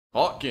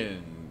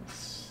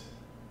Hawkins.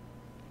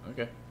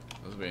 Okay,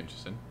 this will be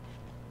interesting.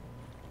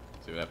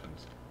 See what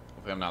happens.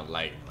 Hopefully I'm not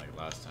lagging like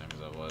last time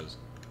as I was.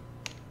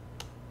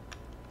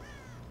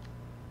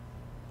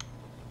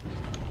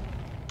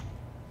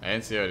 I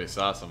didn't see I already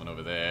saw someone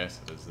over there,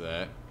 so there's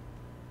that.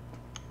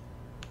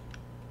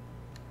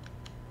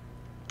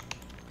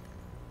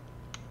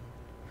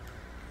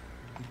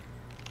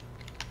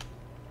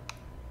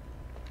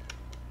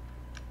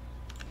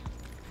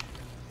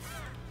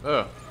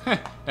 Oh,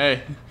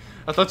 hey.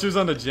 I thought she was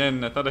on the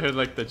gen. I thought I heard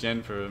like the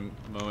gen for a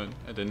moment.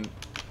 I didn't.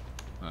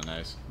 Oh,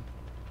 nice.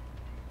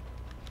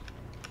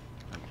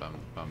 Bum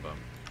bum bum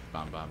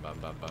bum bum bum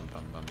bum bum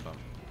bum bum bum.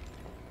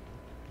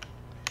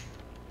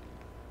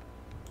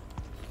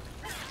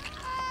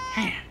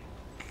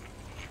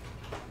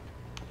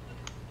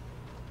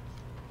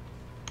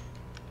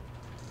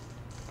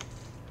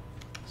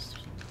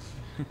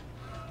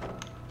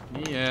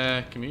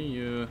 Yeah, come here,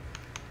 you.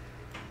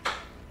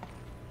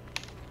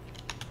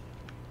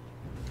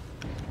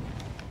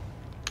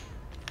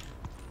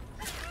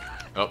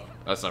 Oh,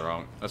 that's not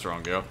wrong. That's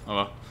wrong, girl. Oh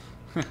well.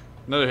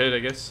 Another hit, I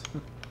guess.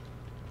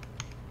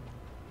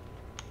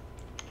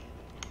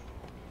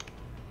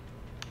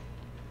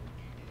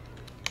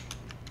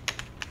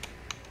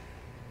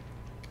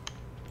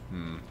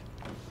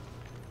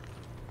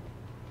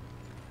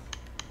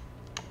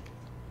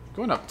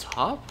 Going up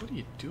top? What are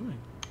you doing?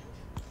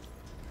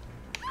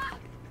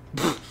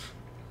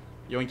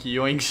 Yoinky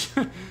yoinks.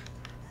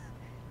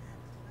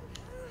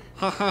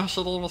 Haha,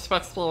 she didn't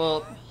respect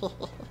spirit.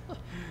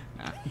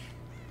 Nah.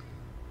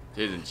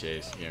 She didn't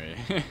chase, you hear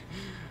me?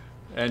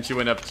 And she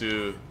went up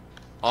to,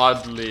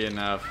 oddly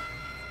enough,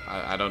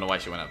 I don't know why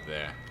she went up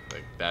there.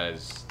 Like, that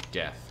is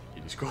death.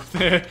 You just go up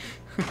there.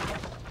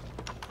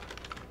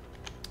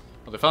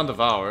 Well, they found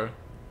Devour,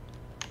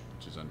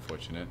 which is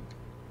unfortunate.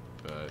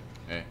 But,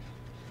 hey,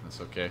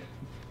 that's okay.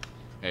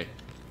 Hey.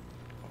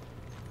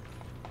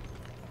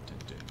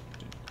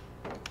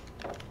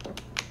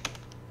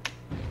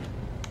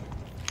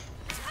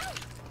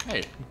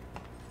 Hey.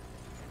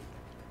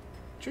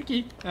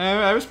 Tricky.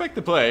 I respect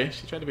the play.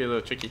 She tried to be a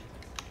little tricky.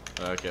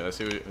 Okay, let's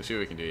see what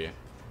we can do here.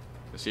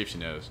 Let's see if she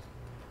knows.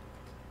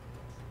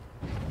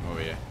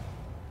 Over here.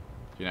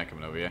 She's not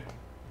coming over here.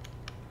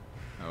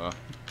 Oh well.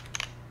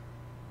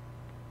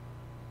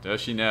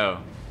 Does she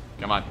know?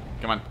 Come on.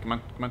 Come on. Come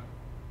on. Come on.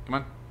 Come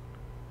on.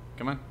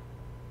 Come on.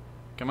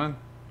 Come on.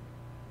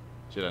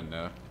 She doesn't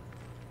know.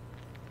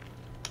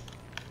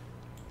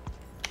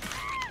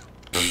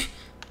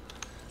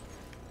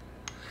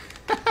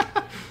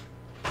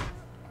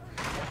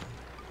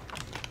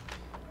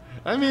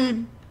 I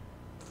mean,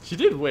 she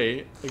did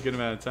wait a good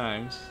amount of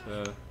times.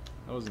 That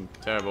wasn't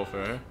terrible for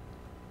her.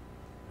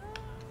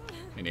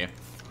 In here.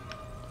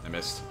 I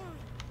missed.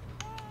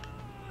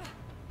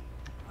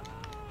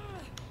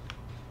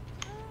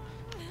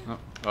 Oh,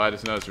 I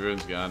just noticed the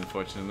rune's gone,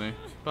 unfortunately.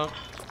 Well,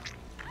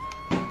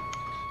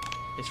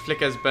 it's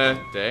Flicker's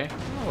birthday.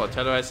 Oh, well,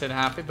 tell her I said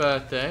happy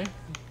birthday.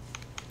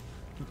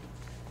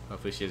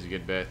 Hopefully she has a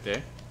good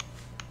birthday.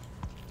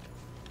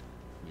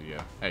 There you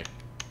go. Hey.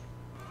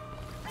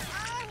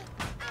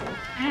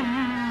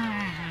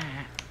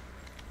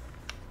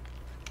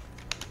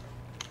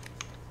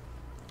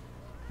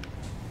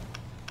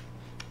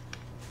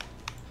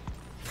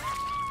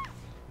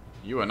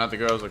 You are not the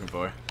girl I was looking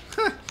for.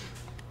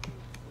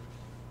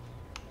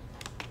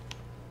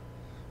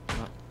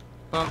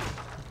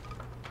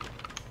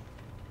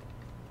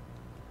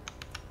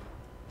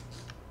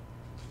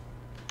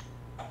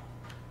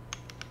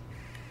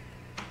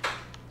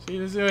 See,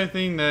 this is the only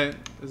thing that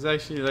is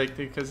actually like,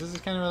 because this is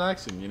kind of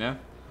relaxing, you know?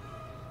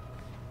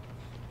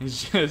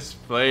 He's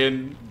just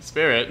playing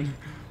Spirit.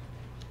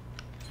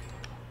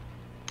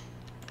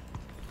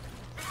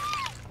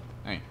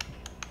 Hey.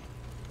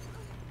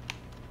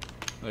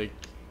 Like,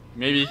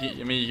 maybe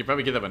I mean, you could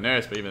probably get up a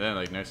Nurse, but even then,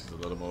 like, Nurse is a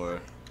little more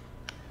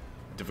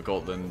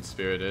difficult than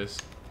Spirit is.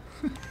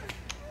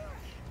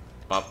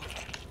 Bop.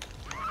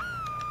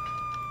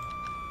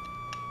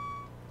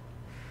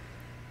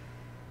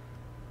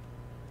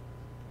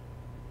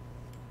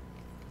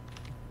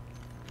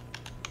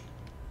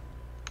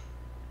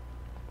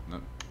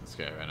 No, this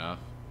guy ran off.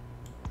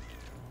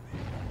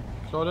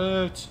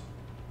 Claudette!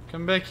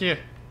 Come back here.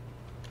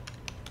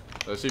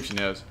 Let's see if she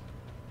knows.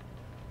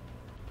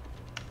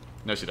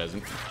 No, she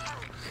doesn't.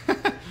 Dun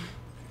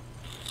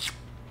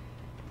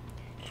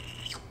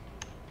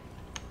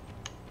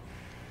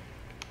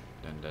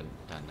dun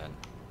dun dun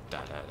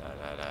da da da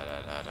da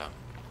da da da.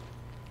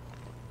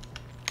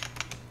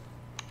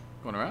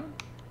 Going around?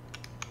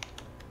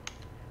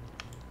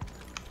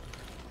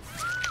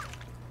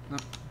 No,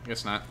 I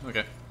guess not.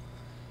 Okay.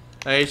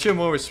 I show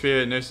more with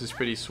Spirit. Nurse is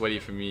pretty sweaty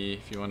for me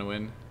if you want to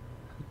win.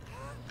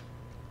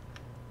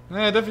 It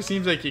definitely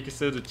seems like you can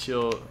still do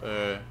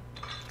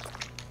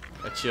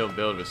a chill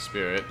build with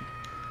Spirit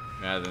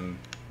rather than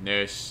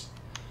Nurse.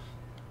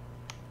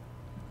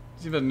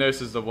 It seems like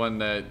Nurse is the one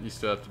that you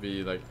still have to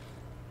be like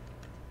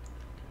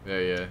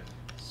very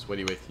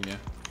sweaty with, you know.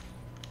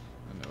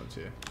 I don't know what's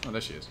here. Oh,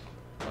 there she is.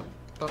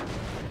 Oh.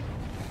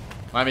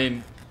 I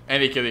mean,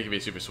 Any kid you can be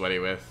super sweaty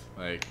with.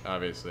 Like,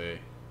 obviously.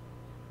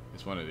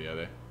 It's one or the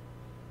other.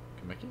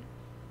 Come back here.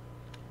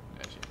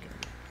 Actually,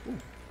 come.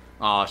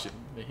 Aw, shit.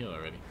 They heal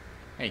already.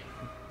 Hey.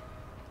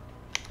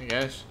 Hey,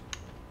 guys.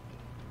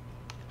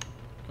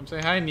 Come say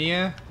hi,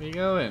 Nia. Where you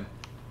going?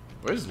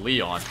 Where's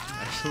Leon,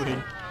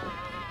 actually?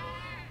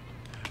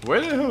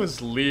 Where the hell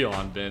has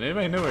Leon been?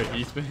 Anybody know where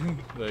he's been?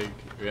 Like,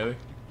 really?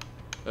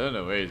 I don't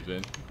know where he's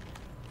been.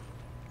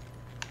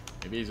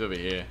 Maybe he's over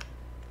here.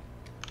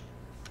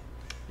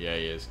 Yeah,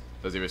 he is.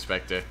 Does he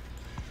respect her?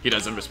 He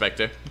doesn't respect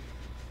her.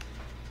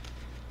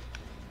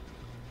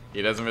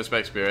 He doesn't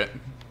respect Spirit.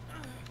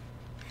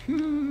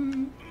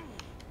 He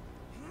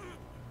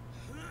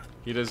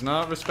does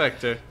not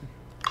respect her.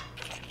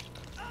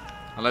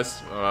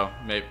 Unless, well,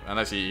 maybe,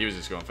 unless he was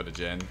just going for the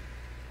gen.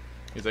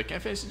 He's like,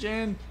 can't finish the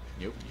gen.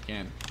 Nope, you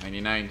can.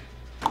 99.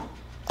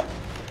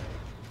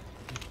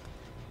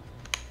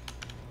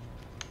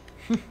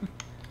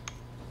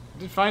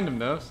 Did find him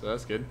though, so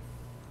that's good.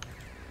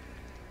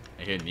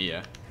 I hear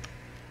Nia.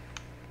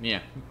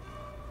 Nia,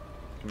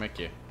 come back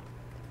here.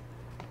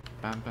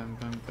 Bam bam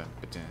bam bam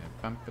ba-dum,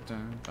 bam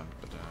ba-dum, bam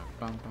ba-dum,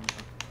 bam bam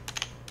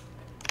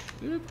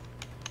bam. Oop.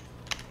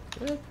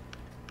 Oop.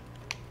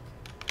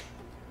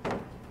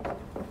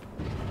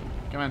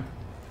 Come on.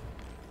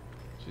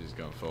 She's just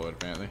going forward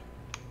apparently.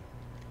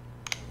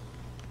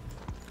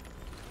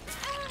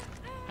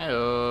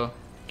 Hello,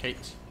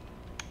 Kate.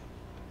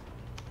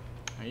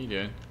 How you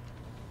doing?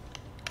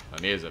 Oh,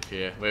 Nia's up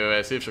here. Wait, wait,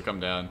 wait, see if she'll come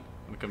down.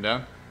 Wanna come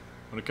down?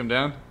 Wanna come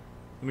down?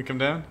 Wanna come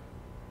down?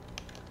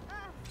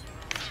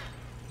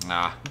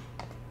 Nah.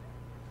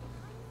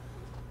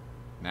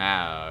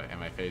 Now,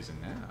 am I phasing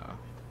now?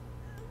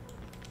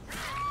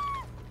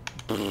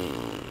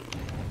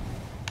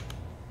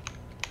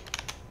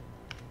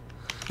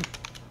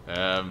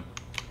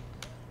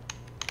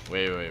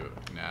 Wait, wait, wait.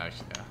 No,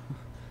 actually,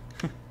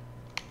 no.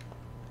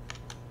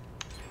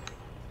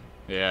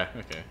 Yeah,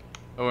 okay.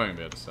 I won't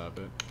be able to stop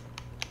it.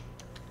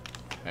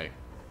 Hey.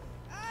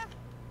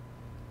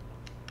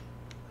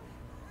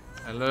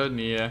 Hello,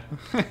 Nia.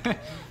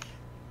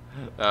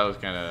 That was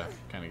kind of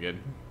good.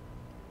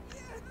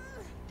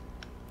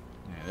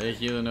 Yeah, they're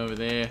healing over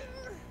there.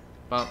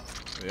 But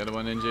the other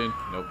one injured?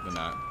 Nope, they're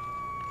not.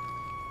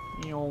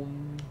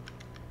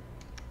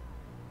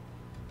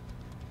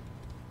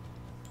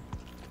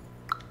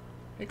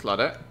 Hey,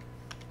 Claudette.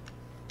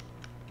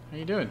 How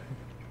you doing?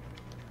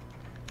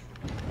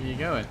 Where you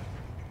going?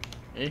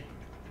 Hey?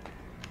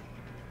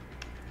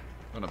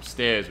 Going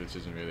upstairs, which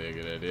isn't really a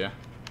good idea.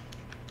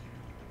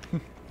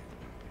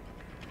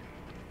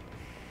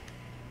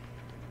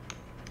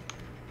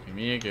 Give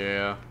me a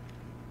girl.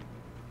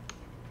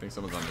 I think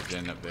someone's on the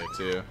gen up there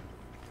too.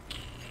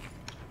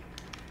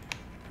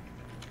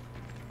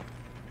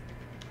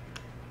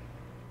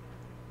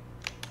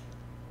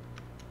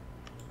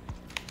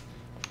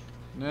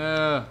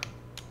 No.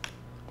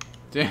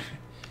 Damn.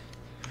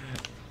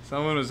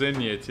 Someone was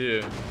in here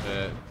too,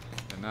 but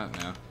they're not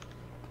now.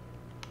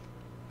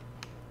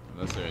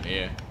 Unless they're in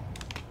here.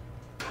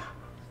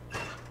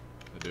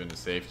 They're doing the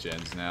safe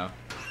gens now.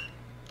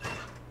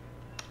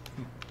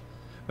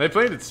 They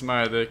played it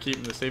smart. They're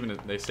keeping the saving.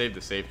 They saved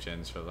the safe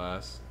gens for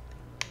last.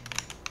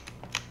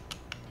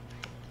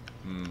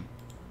 Oh,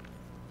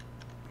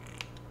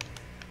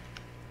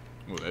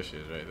 there she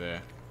is, right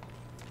there.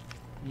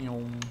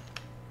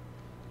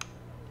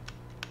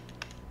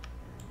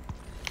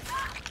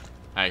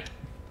 Hi.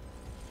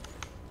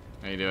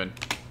 How you doing?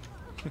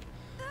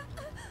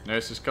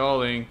 Nurse is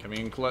calling.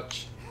 Coming in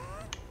clutch.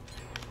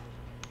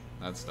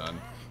 That's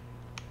done.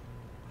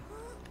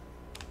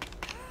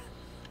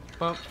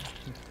 Bump.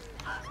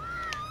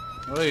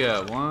 Oh yeah,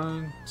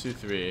 1, 2,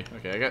 3.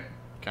 Okay, I got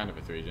kind of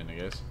a 3 gen, I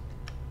guess.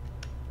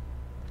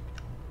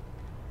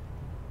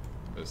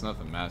 But it's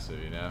nothing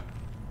massive, you know.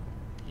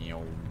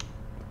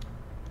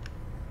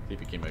 See if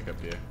he came back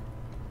up here.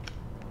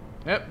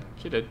 Yep,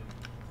 she did.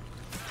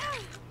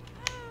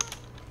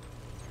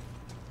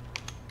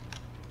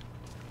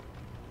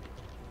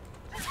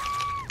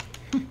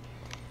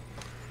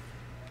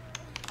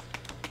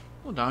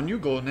 Well, down you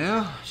go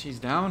now. She's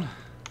down.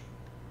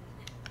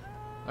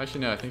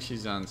 Actually, no, I think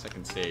she's on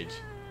second stage.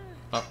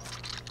 Oh.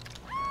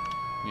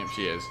 Yep,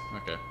 she is.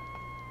 Okay.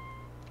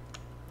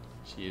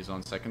 She is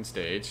on second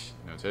stage.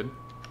 Noted.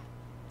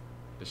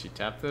 Does she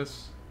tap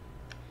this?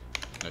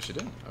 No, she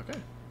didn't. Okay.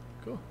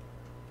 Cool.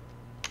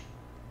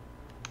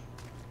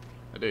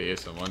 I do hear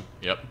someone.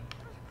 Yep.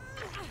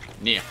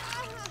 Nia.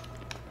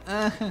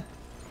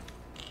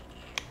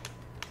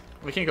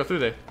 We can't go through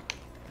there.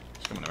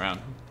 She's coming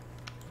around.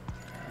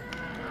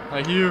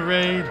 I hear a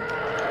raid.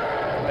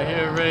 I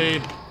hear a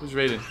raid. Who's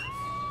raiding?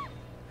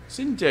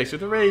 Syntax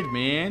with a raid,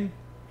 man.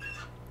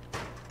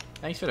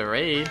 Thanks for the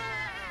raid.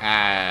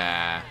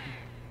 Ah.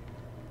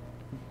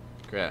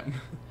 Crap.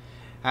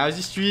 How's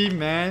the stream,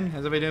 man? How's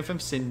everybody doing from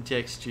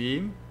Syntax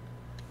stream?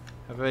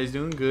 Everybody's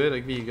doing good. I'll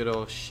give you a good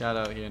old shout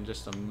out here in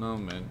just a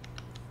moment.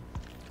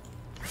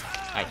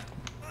 Hi.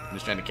 I'm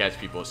just trying to catch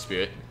people's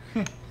spirit.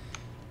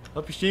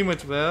 Hope your stream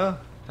went well.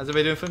 How's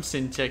everybody doing from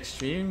Syntax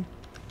stream?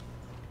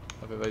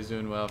 Hope everybody's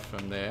doing well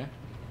from there.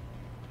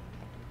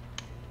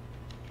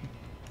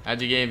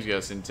 How'd your games go,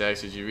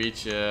 Syntax? Did you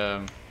reach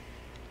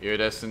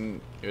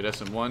Iridescent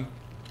 1?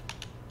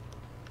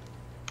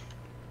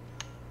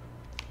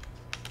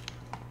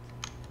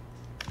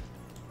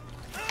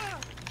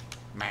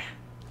 Man.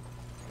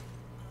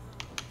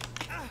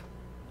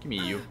 Give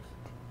me you.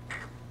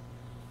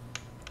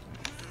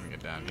 Bring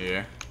it down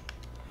here.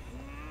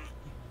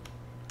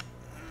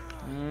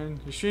 And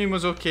the stream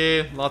was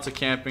okay. Lots of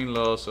camping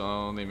low, so I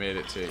only made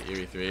it to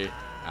Eerie 3.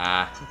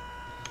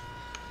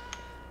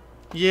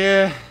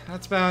 Yeah,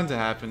 that's bound to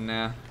happen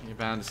now. You're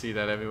bound to see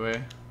that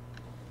everywhere.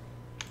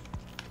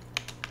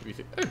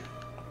 Oh.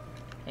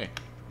 Hey.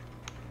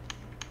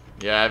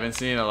 Yeah, I've been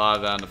seeing a lot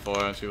of that on the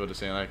forums. People just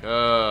saying like,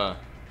 oh,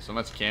 so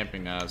much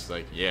camping now. It's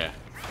like, yeah,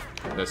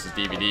 this is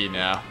DVD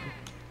now.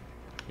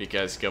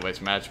 Because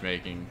skill-based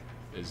matchmaking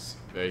is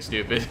very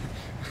stupid.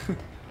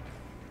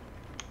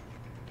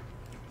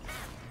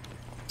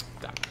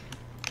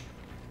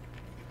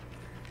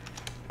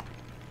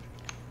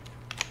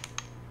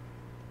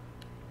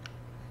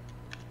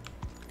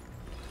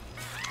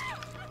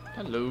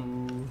 Hello.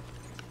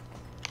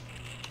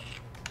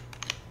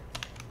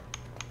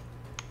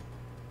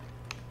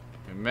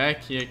 Come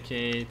back here,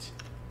 Kate.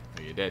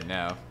 Oh, you're dead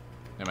now.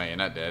 Never mind, you're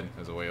not dead.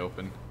 There's a way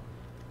open.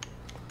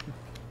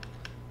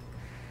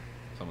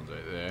 Someone's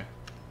right there.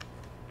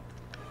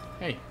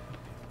 Hey.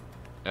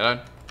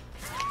 Hello?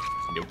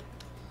 Nope.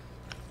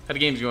 How the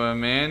game's going,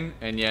 man?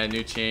 And yeah,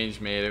 new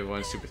change made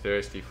everyone super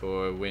thirsty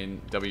for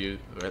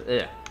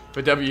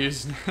for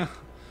W's now.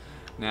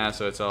 Now,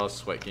 so it's all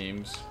sweat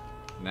games.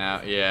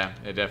 Now, yeah,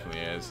 it definitely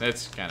is.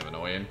 It's kind of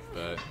annoying,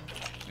 but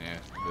yeah,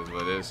 it is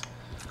what it is.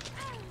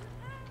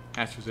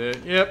 Hatch was there.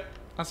 Yep,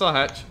 I saw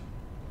Hatch.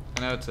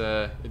 I know it's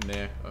in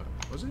there. Oh,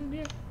 was it in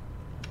here?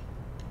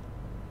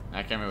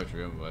 I can't remember which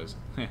room it was.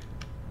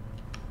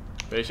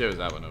 Pretty sure it was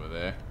that one over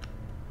there.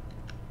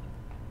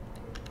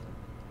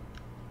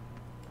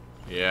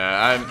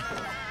 Yeah,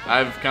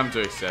 I've come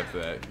to accept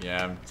that.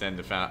 Yeah,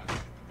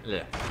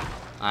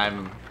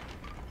 I'm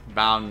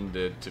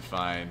bounded to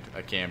find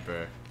a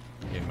camper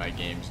in my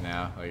games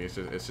now. Like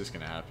it's just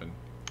gonna happen.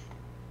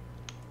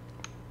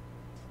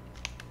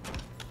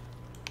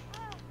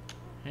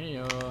 Hey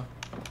yo.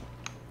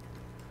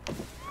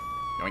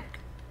 Yoink.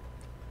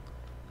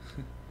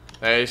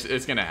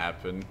 It's gonna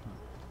happen.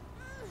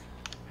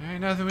 There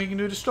ain't nothing we can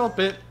do to stop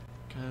it.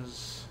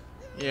 Cause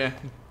yeah,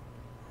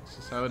 this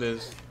is how it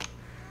is.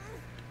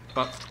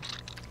 But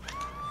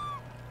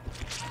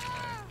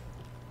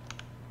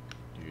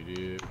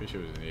pretty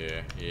sure it was in the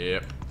air.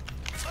 Yep.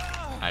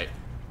 Hi.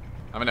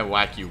 I'm gonna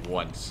whack you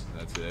once.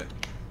 That's it.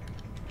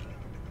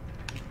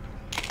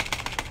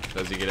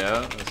 Does he get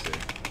out? Let's see.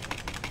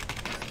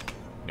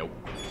 Nope.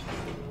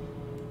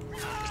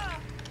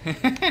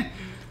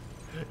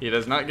 He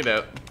does not get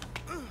out.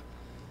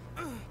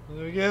 Well,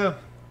 there we go.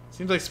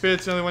 Seems like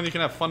Spirit's the only one you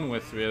can have fun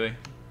with, really.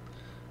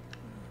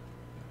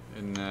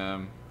 In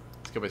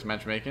skill-based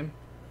matchmaking.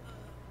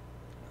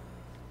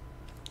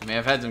 I mean,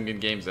 I've had some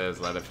good games as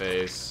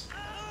Leatherface,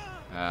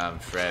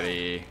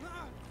 Freddy.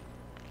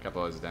 A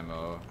couple of his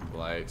demo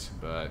Blight,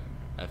 but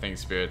I think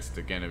Spirit's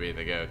gonna be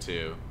the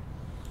go-to.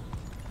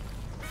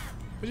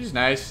 Which is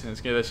nice, and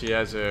it's good that she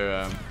has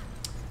her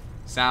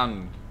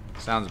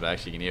sounds back.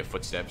 She can hear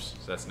footsteps,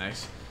 so that's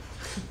nice.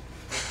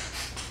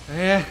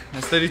 Yeah,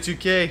 that's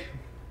 32K.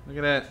 Look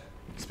at that.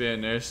 Spirit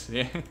Nurse,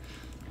 yeah.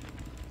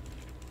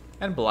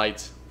 And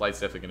Blight.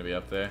 Blight's definitely gonna be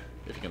up there,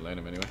 if you can learn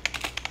him anyway.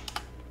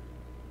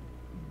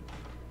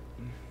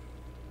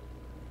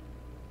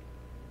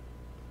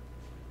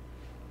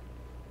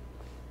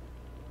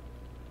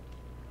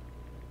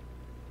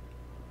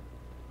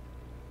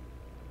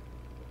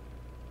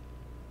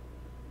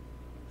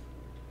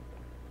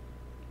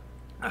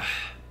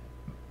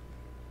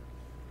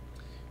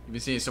 You've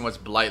been seeing so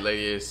much Blight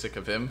lately, you're sick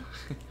of him.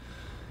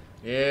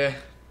 Yeah,